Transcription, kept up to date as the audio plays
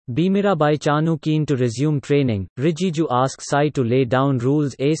Mirabai Chanu keen to resume training, Rijiju asks Sai to lay down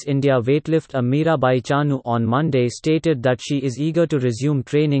rules. Ace India weightlifter Mirabai Chanu on Monday stated that she is eager to resume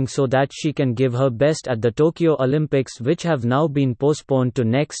training so that she can give her best at the Tokyo Olympics, which have now been postponed to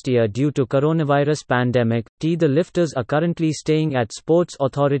next year due to coronavirus pandemic. The lifters are currently staying at Sports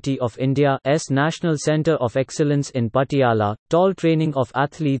Authority of India's National Centre of Excellence in Patiala. Tall training of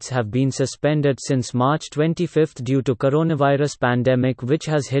athletes have been suspended since March 25 due to coronavirus pandemic which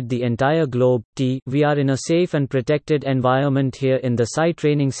has hit the entire globe. We are in a safe and protected environment here in the Sai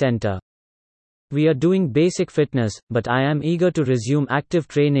Training Center. We are doing basic fitness, but I am eager to resume active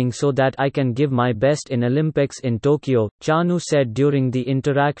training so that I can give my best in Olympics in Tokyo, Chanu said during the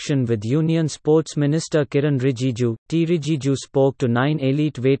interaction with Union Sports Minister Kiran Rijiju. Rijiju spoke to 9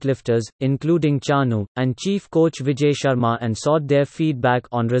 elite weightlifters, including Chanu, and Chief Coach Vijay Sharma and sought their feedback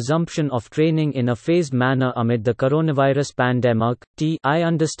on resumption of training in a phased manner amid the coronavirus pandemic. I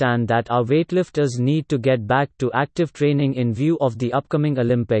understand that our weightlifters need to get back to active training in view of the upcoming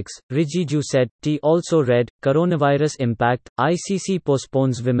Olympics, Rijiju said. Also read, Coronavirus Impact, ICC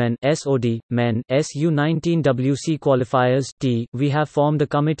postpones Women SOD, Men SU19 WC qualifiers. We have formed a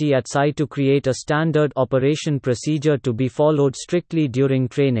committee at SAI to create a standard operation procedure to be followed strictly during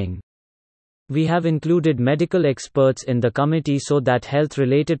training. We have included medical experts in the committee so that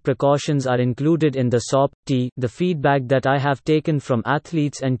health-related precautions are included in the SOP. The feedback that I have taken from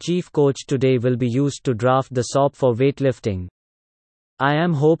athletes and chief coach today will be used to draft the SOP for weightlifting. I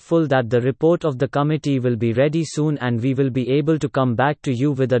am hopeful that the report of the committee will be ready soon and we will be able to come back to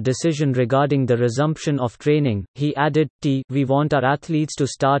you with a decision regarding the resumption of training, he added. We want our athletes to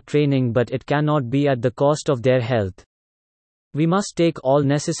start training, but it cannot be at the cost of their health. We must take all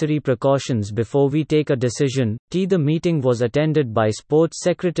necessary precautions before we take a decision. The meeting was attended by Sports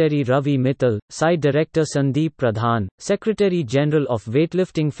Secretary Ravi Mittal, SAI Director Sandeep Pradhan, Secretary General of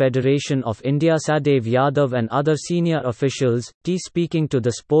Weightlifting Federation of India Sadev Yadav and other senior officials. Speaking to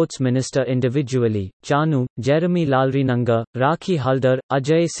the Sports Minister individually, Chanu, Jeremy Lalrinanga, Rakhi Haldar,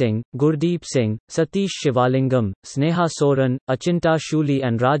 Ajay Singh, Gurdeep Singh, Satish Shivalingam, Sneha Soran, Achinta Shuli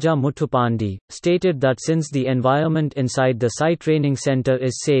and Raja Muthupandi, stated that since the environment inside the SAI Training Center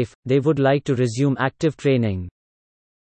is safe, they would like to resume active training.